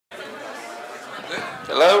Good?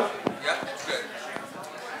 Hello? Yeah, good.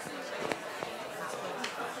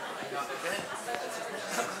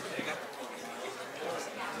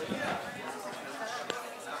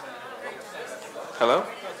 Hello?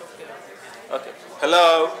 Okay.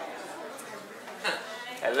 Hello?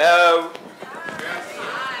 Hello?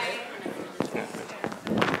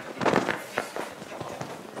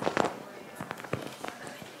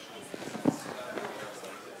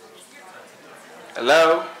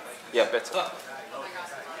 Hello? Yeah, better.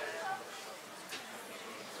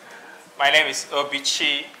 My name is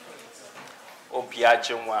Obichi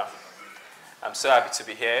Obiajunwa. I'm so happy to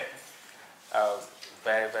be here.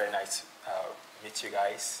 Very, very nice to meet you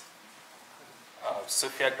guys.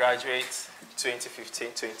 Sofaer graduate 2015,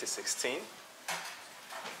 2016.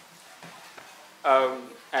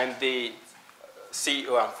 I'm the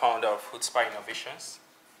CEO and founder of Hootspar Innovations.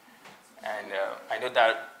 And I know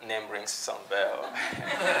that name rings some bell.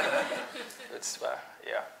 Hootspar,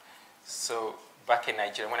 yeah. So back in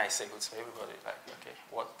Nigeria, when I say Hootspar, everybody like, okay,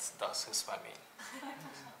 what does Hootspar mean?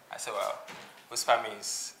 I said, well, Hootspar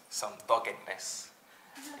means some doggedness.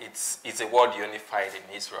 It's a word unified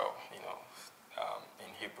in Israel, in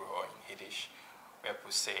Hebrew or in Yiddish, where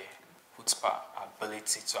people say Hootspar,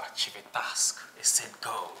 ability to achieve a task, a set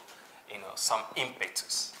goal, some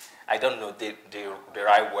impetus. I don't know the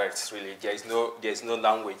right words really. There's no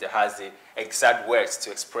language that has the exact words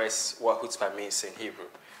to express what Hootspar means in Hebrew,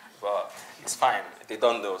 but it's fine. They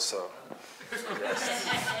don't know, so yes.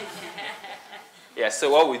 Yeah.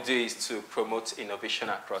 So what we do is to promote innovation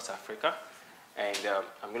across Africa, and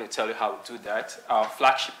I'm going to tell you how we do that. Our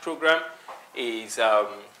flagship program is the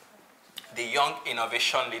Young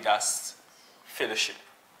Innovation Leaders Fellowship.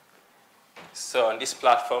 So on this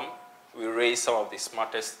platform, we raise some of the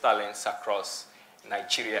smartest talents across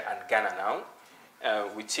Nigeria and Ghana now.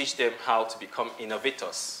 We teach them how to become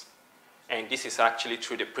innovators. And this is actually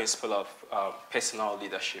through the principle of personal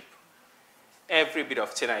leadership. Every bit of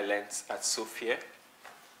thing I learned at Sofaer,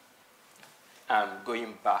 I'm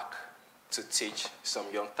going back to teach some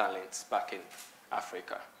young talents back in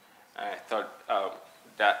Africa. And I thought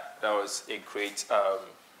that was a great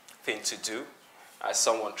thing to do. As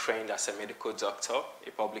someone trained as a medical doctor,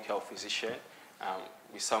 a public health physician,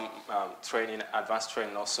 with some advanced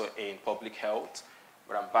training also in public health.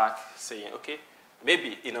 But I'm back saying, okay,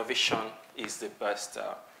 maybe innovation is the best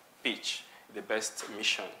pitch, the best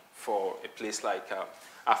mission for a place like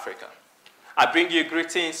Africa. I bring you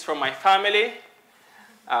greetings from my family.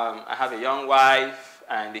 I have a young wife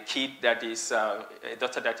and a kid that is, a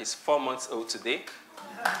daughter that is 4 months old today.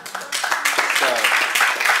 So,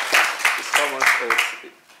 it's 4 months old.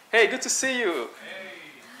 Hey, good to see you.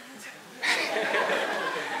 Hey.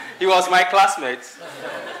 He was my classmate.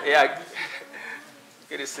 Yeah,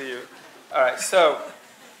 good to see you. All right, so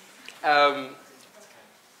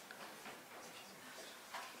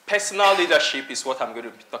personal leadership is what I'm going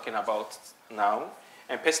to be talking about now.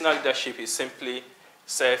 And personal leadership is simply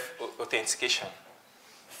self-authentication,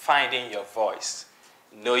 finding your voice,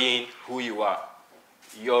 knowing who you are,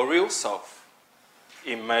 your real self,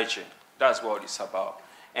 emerging. That's what it's about.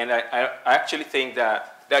 And I actually think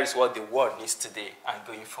that that is what the world needs today and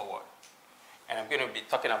going forward. And I'm going to be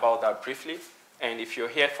talking about that briefly. And if you're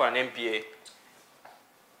here for an MBA,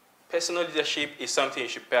 personal leadership is something you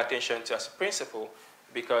should pay attention to as a principle,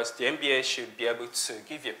 because the MBA should be able to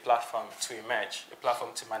give you a platform to emerge, a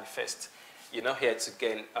platform to manifest. You're not here to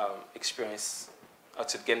gain experience or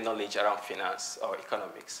to gain knowledge around finance or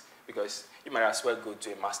economics, because you might as well go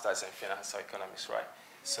do a master's in finance or economics, right?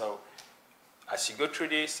 So as you go through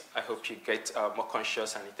this, I hope you get more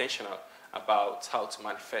conscious and intentional about how to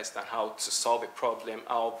manifest and how to solve a problem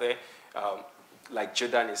out there, like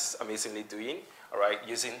Jordan is amazingly doing, all right,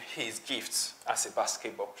 using his gifts as a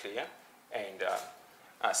basketball player and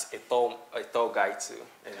as a tall guy too.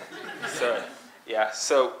 So yeah,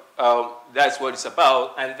 so that's what it's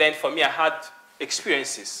about. And then for me, I had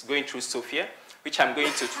experiences going through Sofaer, which I'm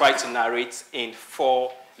going to try to narrate in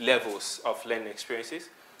 4 levels of learning experiences.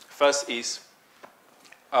 First is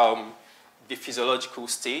the physiological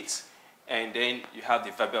state, and then you have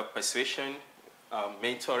the verbal persuasion,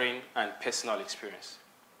 mentoring, and personal experience.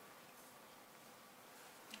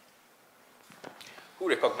 Who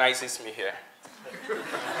recognizes me here?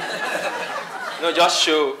 No, just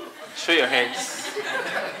show your hands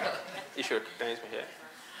if you recognize me here.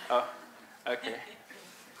 Oh, okay.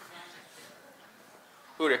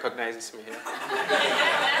 Who recognizes me here?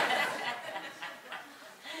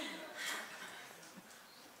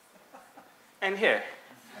 And here.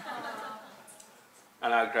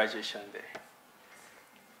 And our graduation day.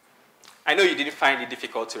 I know you didn't find it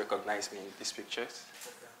difficult to recognize me in these pictures.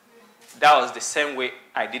 that was the same way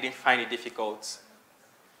I didn't find it difficult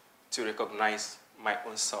to recognize my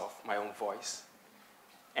own self, my own voice,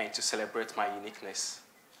 and to celebrate my uniqueness,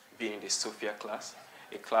 being in the Sofaer class,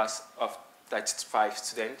 a class of 35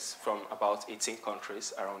 students from about 18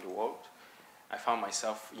 countries around the world. I found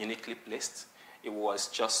myself uniquely placed. It was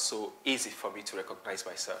just so easy for me to recognize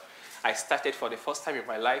myself. I started for the first time in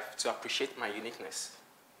my life to appreciate my uniqueness,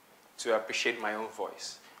 to appreciate my own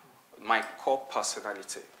voice, my core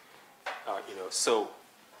personality. So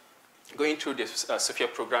going through the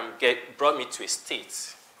Sofaer program brought me to a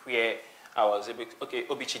state where I was able to, okay,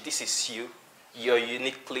 Obichi, this is you. You're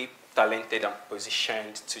uniquely talented and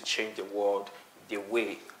positioned to change the world the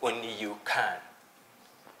way only you can.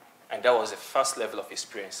 And that was the first level of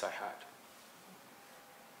experience I had.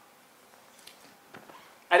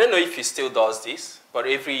 I don't know if he still does this, but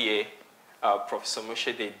every year, Professor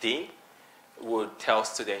Moshe, the dean, would tell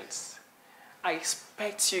students, I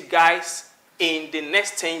expect you guys in the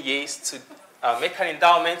next 10 years to make an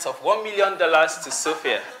endowment of $1 million to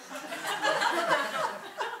Sofaer.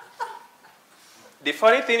 The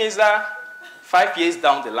funny thing is that 5 years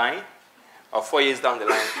down the line, or 4 years down the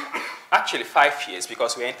line, actually 5 years,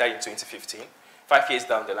 because we entered in 2015, 5 years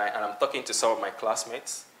down the line, and I'm talking to some of my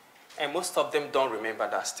classmates, and most of them don't remember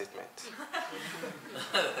that statement.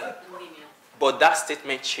 But that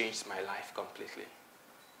statement changed my life completely.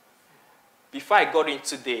 Before I got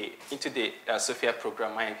into the Sofaer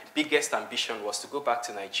program, my biggest ambition was to go back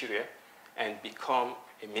to Nigeria and become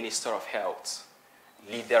a minister of health,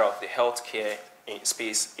 leader of the healthcare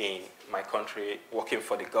space in my country, working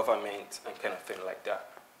for the government and kind of thing like that.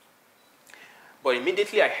 But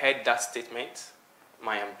immediately I heard that statement,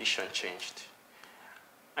 my ambition changed.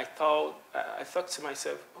 I thought to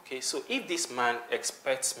myself, okay, so if this man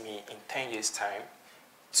expects me in 10 years' time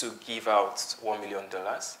to give out $1 million,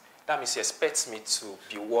 that means he expects me to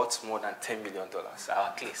be worth more than $10 million, or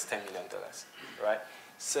at least $10 million, right?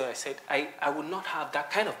 So I said, I would not have that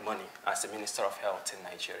kind of money as the Minister of Health in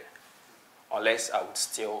Nigeria, unless I would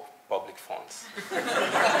steal public funds,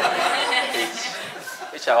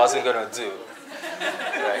 which I wasn't going to do,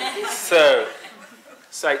 right? So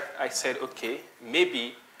I said, okay,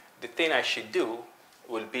 maybe the thing I should do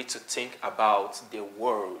will be to think about the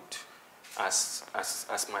world as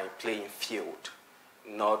my playing field,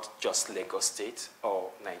 not just Lagos State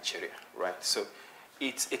or Nigeria, right? So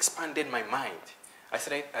it expanded my mind. I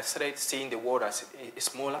started seeing the world as a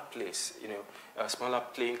smaller place, a smaller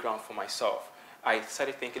playing ground for myself. I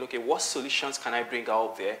started thinking, okay, what solutions can I bring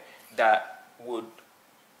out there that would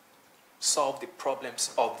solve the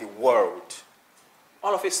problems of the world?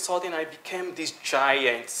 All of a sudden, I became this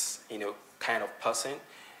giant, kind of person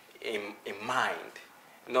in mind.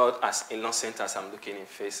 Not as innocent as I'm looking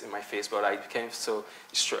in my face, but I became so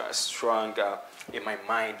strong in my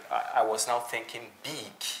mind. I was now thinking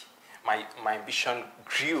big. My ambition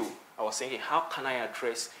grew. I was thinking, how can I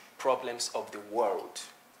address problems of the world?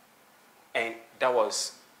 And that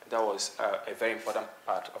was a very important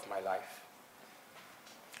part of my life.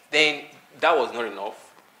 Then that was not enough.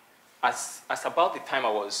 As about the time I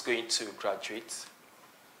was going to graduate,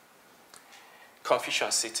 confusion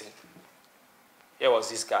sitting. Here was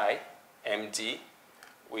this guy, MD,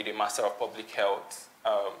 with a Master of Public Health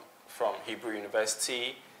from Hebrew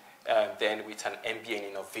University, then with an MBA in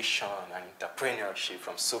Innovation and Entrepreneurship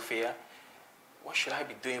from Sofaer. What should I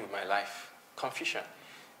be doing with my life? Confusion.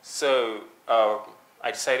 So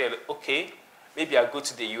I decided, okay, maybe I'll go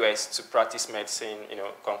to the US to practice medicine,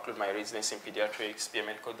 conclude my residency in pediatrics, be a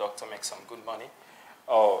medical doctor, make some good money.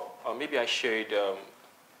 Or maybe I should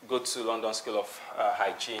go to London School of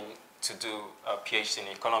Hygiene to do a PhD in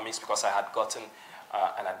economics because I had gotten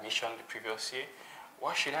an admission the previous year.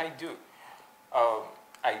 What should I do?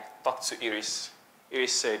 I talked to Iris.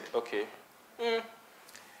 Iris said, okay,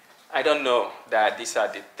 I don't know that these are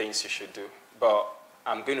the things you should do, but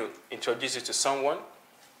I'm going to introduce you to someone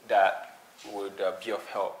that would be of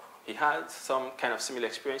help. He had some kind of similar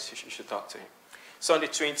experience. You should talk to him. So on the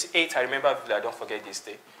 28th, I remember, I don't forget this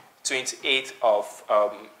day, 28th of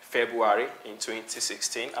February in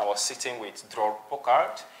 2016, I was sitting with Dror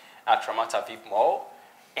Pokart at Ramat Aviv Mall,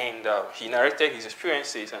 and he narrated his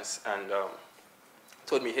experiences and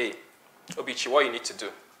told me, hey, Obichi, what you need to do,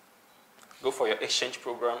 go for your exchange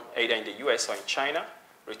program, either in the US or in China,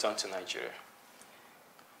 return to Nigeria.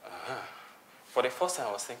 For the first time,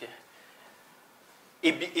 I was thinking,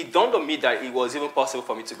 it dawned on me that it was even possible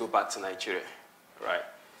for me to go back to Nigeria, right?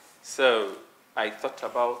 So I thought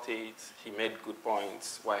about it. He made good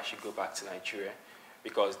points why I should go back to Nigeria,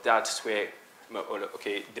 because that's where,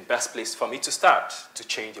 okay, the best place for me to start to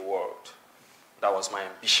change the world. That was my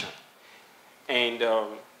ambition. And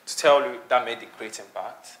to tell you that made a great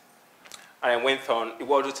impact. And I went on, it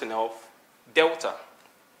wasn't enough. Delta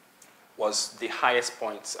was the highest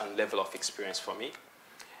point and level of experience for me.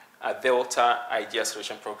 At Delta Idea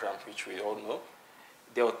Solution Program, which we all know,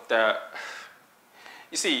 Delta,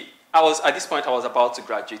 you see, at this point, I was about to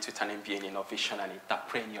graduate with an MBA in innovation and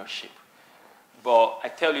entrepreneurship. But I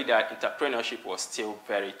tell you that entrepreneurship was still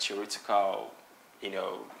very theoretical,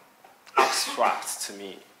 abstract to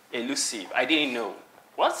me, elusive. I didn't know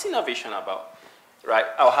what's innovation about, right?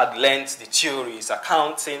 I had learned the theories,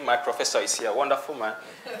 accounting. My professor is here, wonderful man.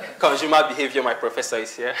 Consumer behavior, my professor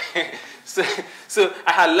is here. so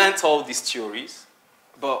I had learned all these theories,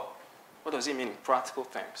 but what does it mean in practical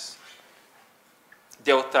terms?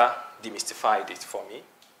 Delta demystified it for me.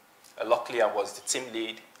 Luckily, I was the team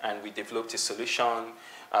lead, and we developed a solution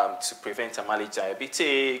to prevent and manage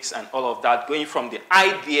diabetics and all of that, going from the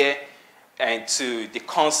idea and to the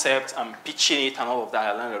concept and pitching it and all of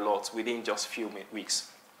that. I learned a lot within just a few weeks.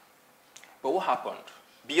 But what happened?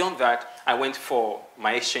 Beyond that, I went for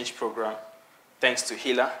my exchange program, thanks to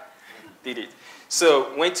Hila, did it.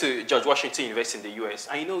 So went to George Washington University in the US,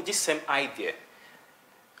 and this same idea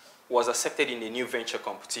was accepted in the new venture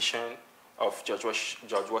competition of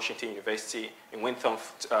George Washington University, and went on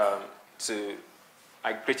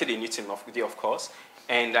I created a new team of course,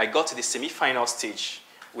 and I got to the semi-final stage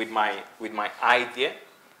with my idea.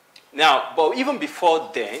 Now, but even before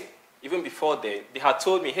then, they had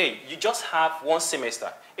told me, hey, you just have 1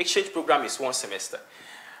 semester. Exchange program is 1 semester.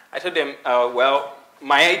 I told them, well,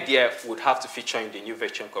 my idea would have to feature in the new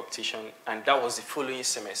venture competition, and that was the following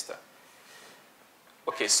semester.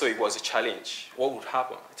 Okay, so it was a challenge. What would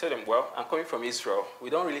happen? I told them, well, I'm coming from Israel. We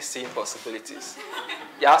don't really see impossibilities.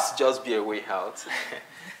 It has to just be a way out.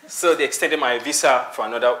 So they extended my visa for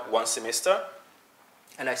another 1 semester.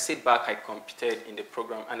 And I stayed back, I competed in the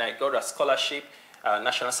program, and I got a scholarship,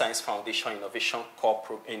 National Science Foundation Innovation Core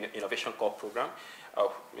Program.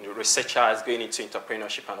 Researchers going into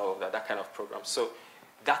entrepreneurship and all of that kind of program. So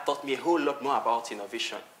that taught me a whole lot more about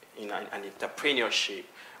innovation and entrepreneurship.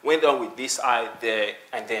 Went on with this idea,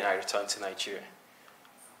 and then I returned to Nigeria.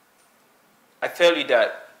 I tell you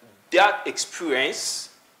that experience,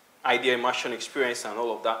 idea immersion experience and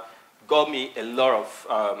all of that, got me a lot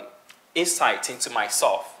of insight into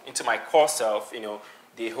myself, into my core self.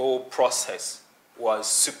 The whole process was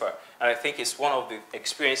super. And I think it's one of the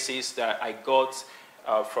experiences that I got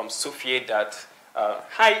from Sofaer that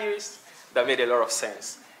that made a lot of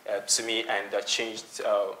sense to me, and that changed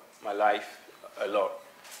my life a lot.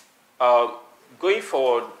 Going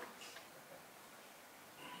forward,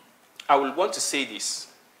 I will want to say this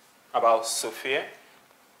about Sofaer.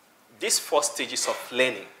 These 4 stages of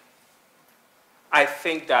learning, I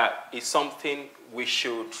think that is something we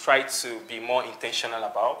should try to be more intentional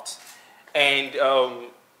about, and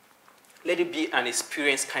let it be an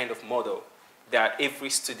experience kind of model that every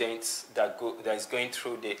student that is going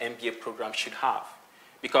through the MBA program should have,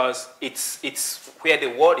 because it's where the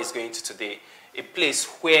world is going to today, a place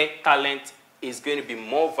where talent is going to be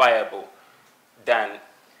more viable than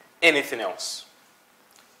anything else.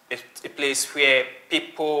 A place where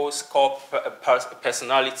people's core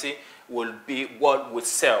personality will be what would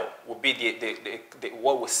sell, will be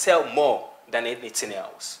what will sell more than anything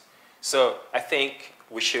else. So I think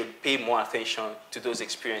we should pay more attention to those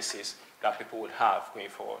experiences that people will have going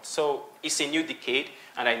forward. So it's a new decade,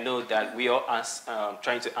 and I know that we are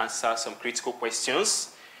trying to answer some critical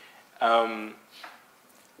questions.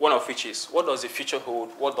 One of which is, what does the future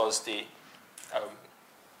hold? What does the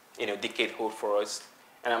decade hold for us?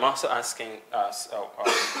 And I'm also asking us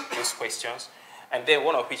those questions. And then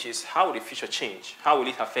one of which is, how will the future change? How will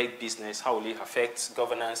it affect business? How will it affect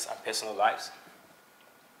governance and personal lives?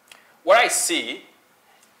 What I see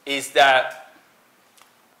is that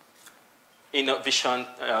innovation,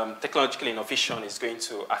 technological innovation is going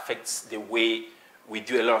to affect the way we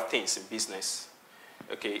do a lot of things in business.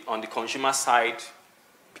 Okay, on the consumer side,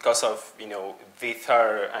 because of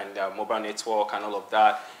data and mobile network and all of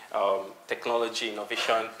that, technology,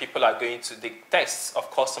 innovation, people are going to, the tastes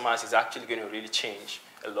of customers is actually going to really change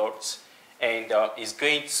a lot, and is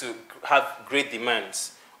going to have great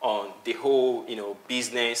demands on the whole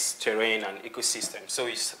business terrain and ecosystem. So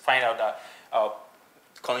you find out that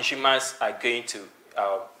consumers are going to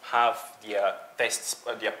have their tastes,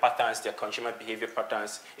 their patterns, their consumer behavior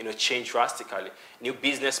patterns, change drastically. New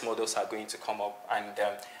business models are going to come up,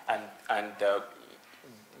 and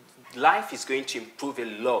life is going to improve a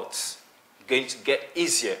lot, going to get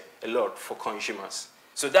easier a lot for consumers.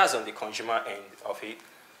 So that's on the consumer end of it.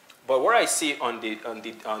 But what I see on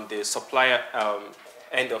the supplier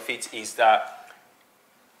end of it is that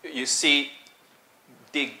you see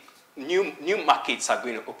the new markets are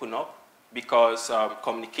going to open up because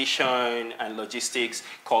communication and logistics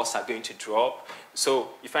costs are going to drop.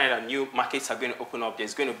 So you find that new markets are going to open up.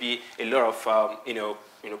 There's going to be a lot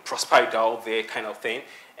of prosperity out there, kind of thing,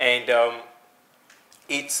 and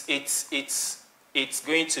it's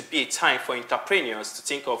going to be a time for entrepreneurs to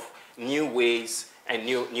think of new ways and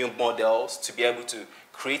new models to be able to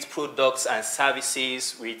create products and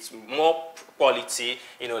services with more quality,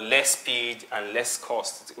 less speed and less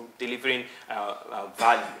cost, delivering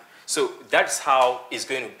value. So that's how it's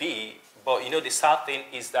going to be. But the sad thing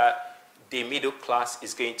is that the middle class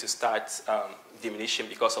is going to start diminishing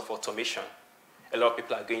because of automation. A lot of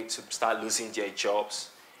people are going to start losing their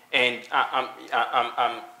jobs. And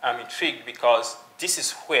I'm intrigued because this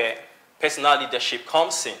is where personal leadership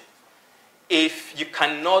comes in. If you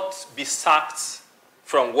cannot be sacked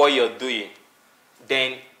from what you're doing,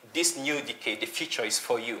 then this new decade, the future is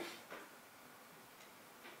for you.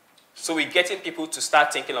 So we're getting people to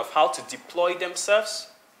start thinking of how to deploy themselves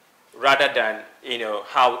rather than,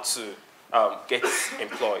 how to get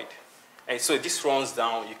employed. And so this runs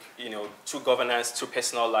down, through governance, through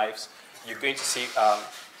personal lives. You're going to see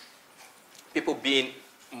people being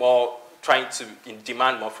more, trying to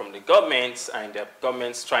demand more from the governments, and the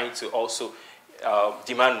governments trying to also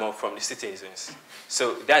demand more from the citizens.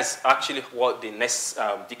 So that's actually what the next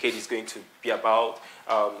decade is going to be about,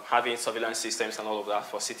 having surveillance systems and all of that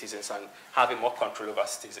for citizens and having more control over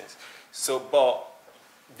citizens. So, but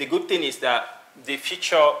the good thing is that the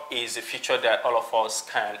future is a future that all of us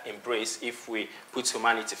can embrace if we put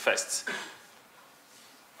humanity first.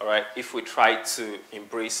 All right, if we try to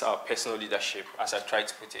embrace our personal leadership, as I try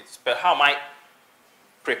to put it. But how am I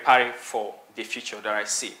preparing for the future that I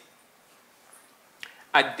see?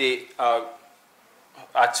 At the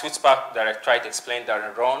Switchback that I tried to explain that I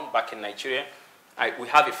run back in Nigeria, we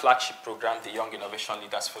have a flagship program, the Young Innovation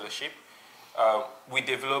Leaders Fellowship. We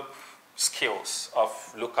develop skills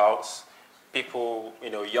of locals, people,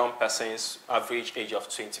 young persons, average age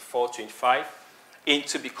of 24, 25,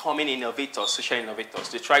 into becoming innovators, social innovators.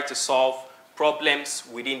 They try to solve problems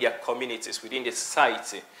within their communities, within the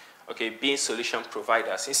society, okay, being solution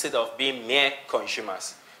providers instead of being mere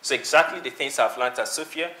consumers. So exactly the things I've learned at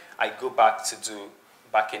Sofaer, I go back to do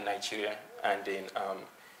back in Nigeria and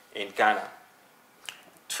in Ghana.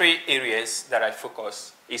 3 areas that I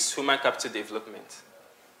focus is human capital development.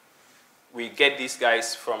 We get these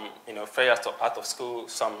guys from, fresh out of school,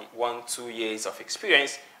 some 1-2 years of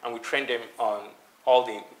experience, and we train them on all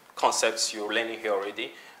the concepts you're learning here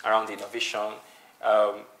already around innovation.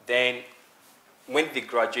 Then when they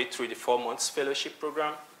graduate through the 4 months fellowship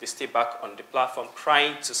program, they stay back on the platform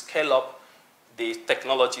trying to scale up the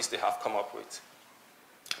technologies they have come up with.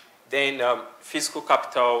 Then physical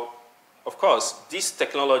capital, of course, these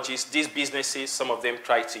technologies, these businesses, some of them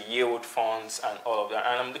try to yield funds and all of that.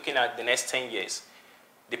 And I'm looking at the next 10 years,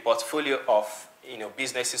 the portfolio of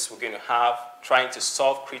businesses we're going to have, trying to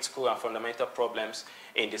solve critical and fundamental problems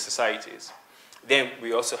in the societies. Then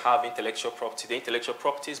we also have intellectual property. The intellectual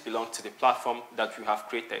properties belong to the platform that we have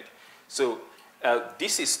created. So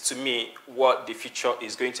this is, to me, what the future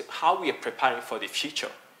is going to, how we are preparing for the future.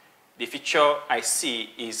 The future I see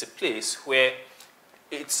is a place where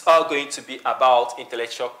it's all going to be about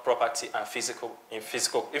intellectual property and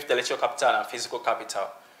intellectual capital and physical capital.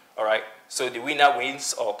 All right? So the winner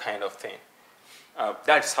wins all kind of thing.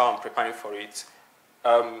 That's how I'm preparing for it.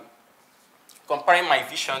 Comparing my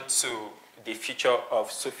vision to the future of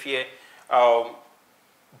Sofaer.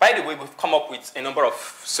 By the way, we've come up with a number of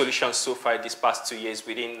solutions so far these past 2 years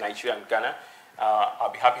within Nigeria and Ghana.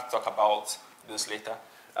 I'll be happy to talk about those later.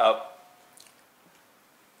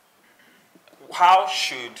 How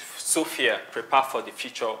should Sofaer prepare for the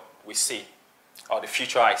future we see, or the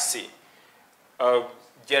future I see?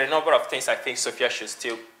 There are a number of things I think Sofaer should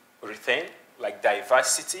still retain, like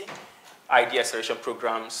diversity, idea acceleration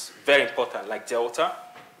programs, very important, like Delta,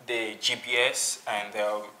 the GBS, and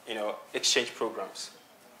exchange programs.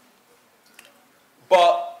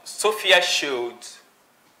 But Sofaer should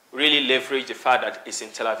really leverage the fact that it's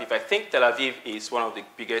in Tel Aviv. I think Tel Aviv is one of the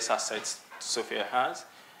biggest assets Sofaer has.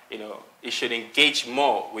 It should engage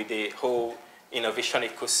more with the whole innovation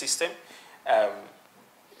ecosystem,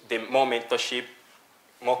 the more mentorship,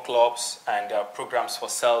 more clubs, and programs for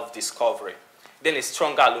self-discovery. Then a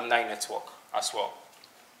stronger alumni network as well.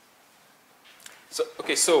 So,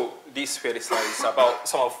 okay, so this slide is about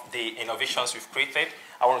some of the innovations we've created.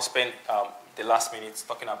 I want to spend the last minutes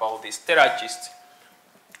talking about this. Theragist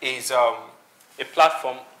is a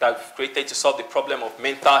platform that we've created to solve the problem of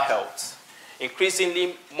mental health.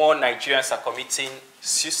 Increasingly, more Nigerians are committing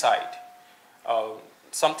suicide.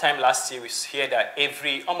 sometime last year, we hear that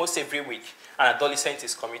almost every week, an adolescent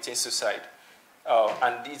is committing suicide.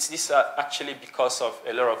 And these are actually because of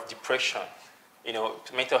a lot of depression. You know,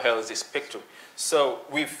 mental health is a spectrum. So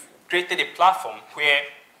we've created a platform where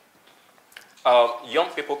young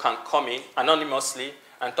people can come in anonymously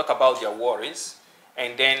and talk about their worries.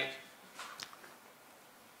 And then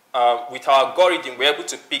with our algorithm, we're able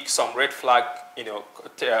to pick some red flag, you know,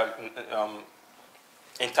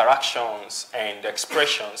 interactions and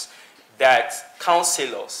expressions that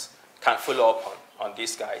counselors can follow up on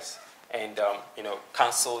these guys and you know,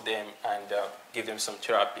 counsel them and give them some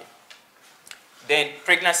therapy. Then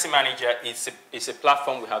Pregnancy Manager is a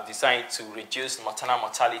platform we have designed to reduce maternal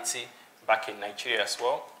mortality back in Nigeria as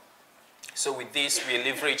well. So with this, we're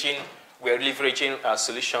leveraging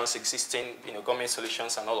solutions existing, you know, government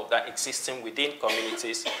solutions and all of that existing within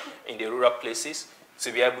communities in the rural places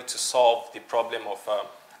to be able to solve the problem of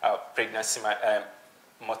pregnancy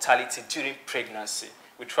mortality during pregnancy.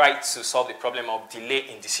 We try to solve the problem of delay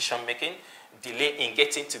in decision making, delay in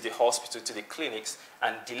getting to the hospital, to the clinics,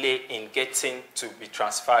 and delay in getting to be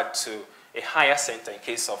transferred to a higher center in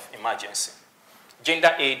case of emergency.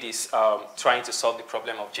 Gender Aid is trying to solve the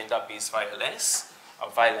problem of gender-based violence, or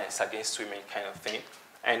violence against women kind of thing.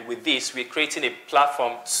 And with this, we're creating a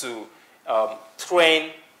platform to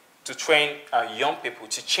train young people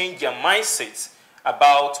to change their mindsets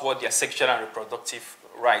about what their sexual and reproductive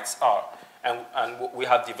rights are. And we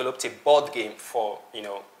have developed a board game for, you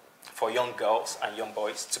know, for young girls and young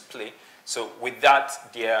boys to play. So with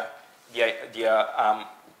that, their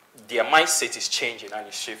mindset is changing and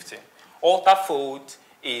is shifting. Alter Food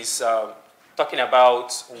is talking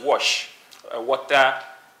about WASH, water,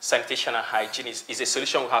 sanitation and hygiene is a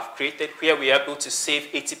solution we have created where we are able to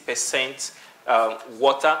save 80%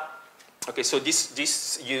 water. Okay, so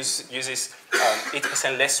this uses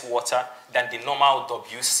 80% less water than the normal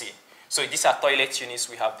WC. So these are toilet units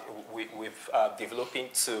we've developing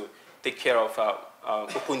to take care of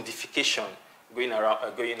open defecation going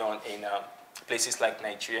on in places like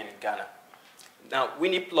Nigeria and Ghana. Now,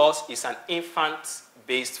 Winnie Plus is an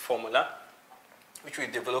infant-based formula which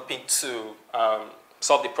we're developing to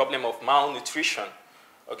solve the problem of malnutrition.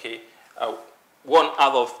 Okay, 1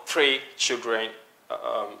 out of 3 children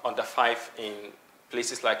under 5 in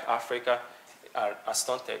places like Africa are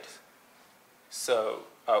stunted. So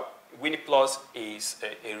Winnie Plus is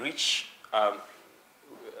a rich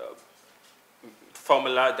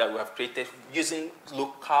formula that we have created using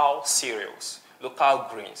local cereals, local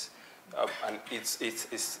grains. And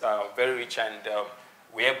it's very rich, and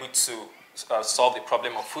we're able to solve the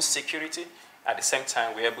problem of food security. At the same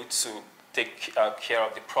time, we're able to take care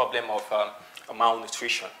of the problem of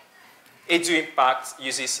malnutrition. Edu Impact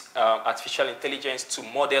uses artificial intelligence to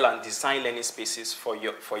model and design learning spaces for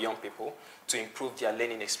young people to improve their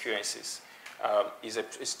learning experiences. It's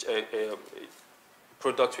a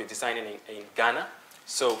product we're designing in Ghana.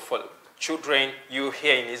 So for children, you're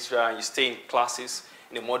here in Israel, you stay in classes,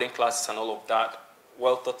 in the modern classes and all of that,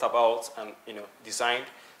 well thought about and, you know, designed.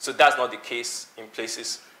 So that's not the case in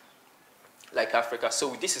places like Africa.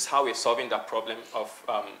 So this is how we're solving that problem of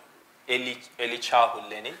early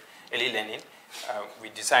childhood learning, early learning.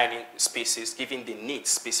 We're designing spaces, giving the needs,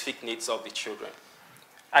 specific needs of the children.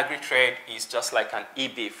 Agri-trade is just like an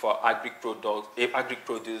eBay for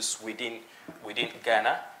agri-produce within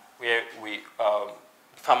Ghana, where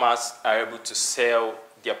farmers are able to sell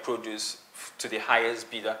their produce to the highest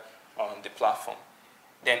bidder on the platform.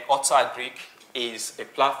 Then AutoAgric is a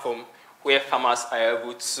platform where farmers are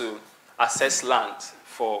able to access land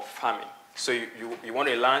for farming. So you want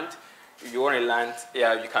a land,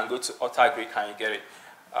 yeah, you can go to AutoAgric and you get it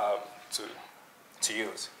to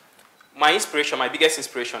use. My inspiration, my biggest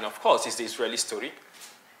inspiration, of course, is the Israeli story.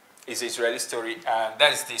 And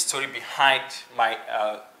that is the story behind my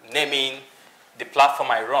naming the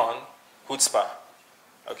platform I run, Chutzpah.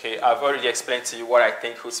 Okay, I've already explained to you what I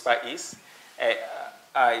think Chutzpah is.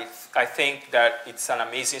 I think that it's an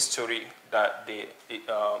amazing story that the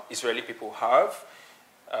Israeli people have,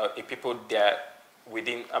 a people that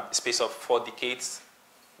within a space of 4 decades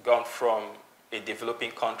gone from a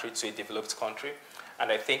developing country to a developed country.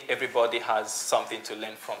 And I think everybody has something to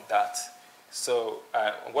learn from that. So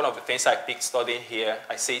one of the things I picked studying here,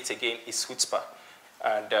 I say it again, is Chutzpah.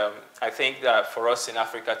 And I think that for us in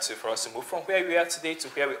Africa, for us to move from where we are today to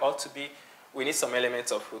where we ought to be, we need some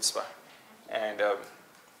elements of Chutzpah. And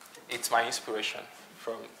it's my inspiration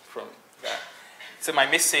from that. So my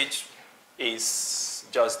message is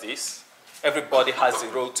just this. Everybody has a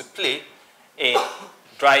role to play in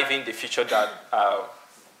driving the future that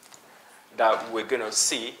we're going to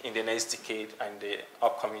see in the next decade and the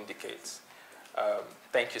upcoming decades.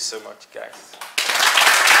 Thank you so much, guys.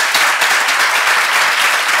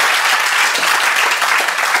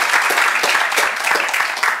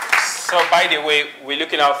 So by the way, we're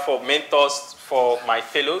looking out for mentors for my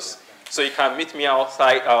fellows. So you can meet me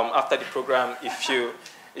outside after the program if you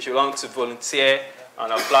want to volunteer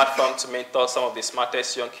on our platform to mentor some of the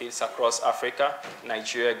smartest young kids across Africa,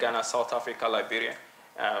 Nigeria, Ghana, South Africa, Liberia.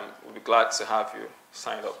 We'll be glad to have you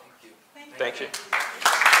sign up. Thank you.